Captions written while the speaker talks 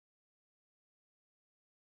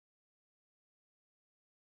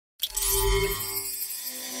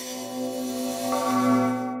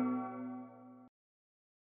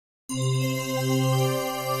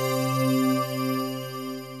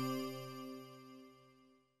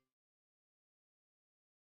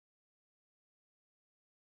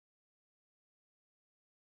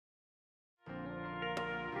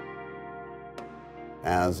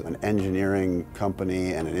As an engineering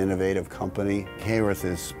company and an innovative company, Haworth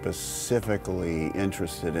is specifically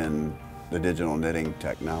interested in the digital knitting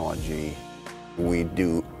technology. We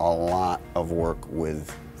do a lot of work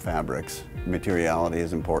with fabrics. Materiality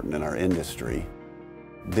is important in our industry.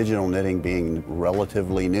 Digital knitting being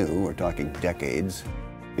relatively new, we're talking decades,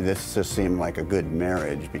 this just seemed like a good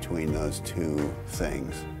marriage between those two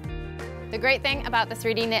things. The great thing about the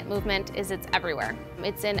 3D knit movement is it's everywhere.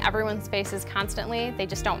 It's in everyone's faces constantly, they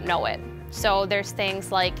just don't know it. So there's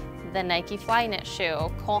things like the Nike Fly Knit shoe,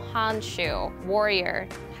 Cole Haan shoe, Warrior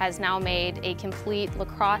has now made a complete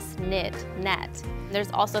lacrosse knit net.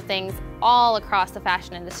 There's also things all across the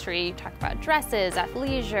fashion industry. You talk about dresses,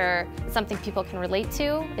 athleisure, it's something people can relate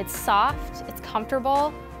to. It's soft, it's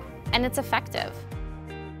comfortable, and it's effective.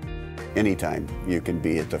 Anytime you can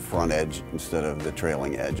be at the front edge instead of the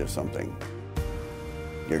trailing edge of something,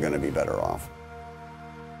 you're going to be better off.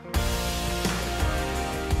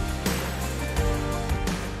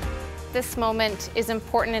 This moment is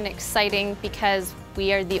important and exciting because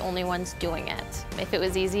we are the only ones doing it. If it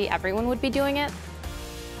was easy, everyone would be doing it.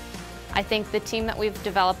 I think the team that we've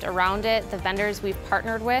developed around it, the vendors we've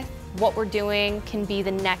partnered with, what we're doing can be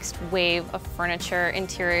the next wave of furniture,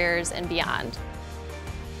 interiors, and beyond.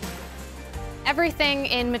 Everything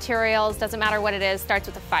in materials, doesn't matter what it is, starts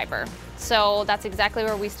with a fiber. So that's exactly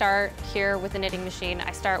where we start here with the knitting machine.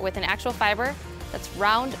 I start with an actual fiber that's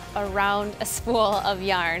wound around a spool of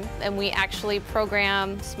yarn, and we actually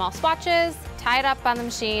program small swatches, tie it up on the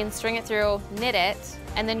machine, string it through, knit it,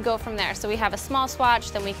 and then go from there. So we have a small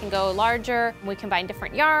swatch, then we can go larger, we combine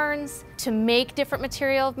different yarns to make different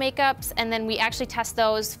material makeups, and then we actually test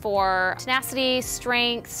those for tenacity,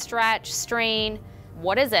 strength, stretch, strain.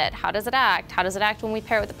 What is it? How does it act? How does it act when we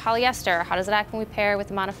pair it with the polyester? How does it act when we pair it with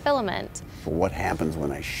the monofilament? What happens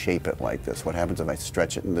when I shape it like this? What happens if I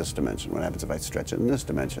stretch it in this dimension? What happens if I stretch it in this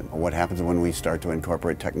dimension? What happens when we start to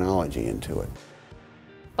incorporate technology into it?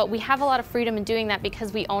 But we have a lot of freedom in doing that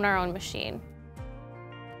because we own our own machine.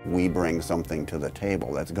 We bring something to the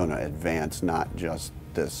table that's going to advance not just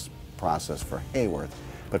this process for Haworth,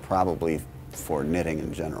 but probably for knitting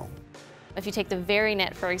in general. If you take the Very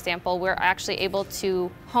Knit, for example, we're actually able to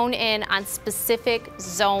hone in on specific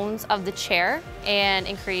zones of the chair and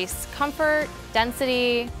increase comfort,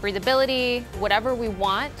 density, breathability, whatever we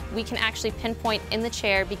want, we can actually pinpoint in the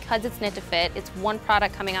chair because it's knit to fit. It's one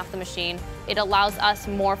product coming off the machine. It allows us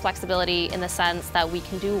more flexibility in the sense that we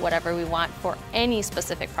can do whatever we want for any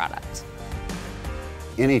specific product.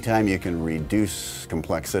 Anytime you can reduce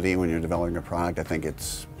complexity when you're developing a product, I think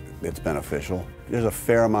it's beneficial. There's a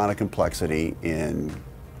fair amount of complexity in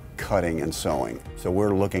cutting and sewing. So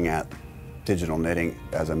we're looking at digital knitting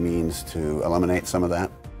as a means to eliminate some of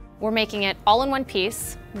that. We're making it all in one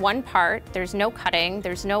piece, one part. There's no cutting,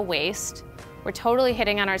 there's no waste. We're totally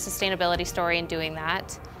hitting on our sustainability story in doing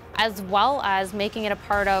that, as well as making it a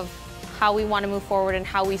part of how we want to move forward and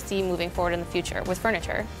how we see moving forward in the future with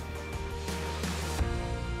furniture.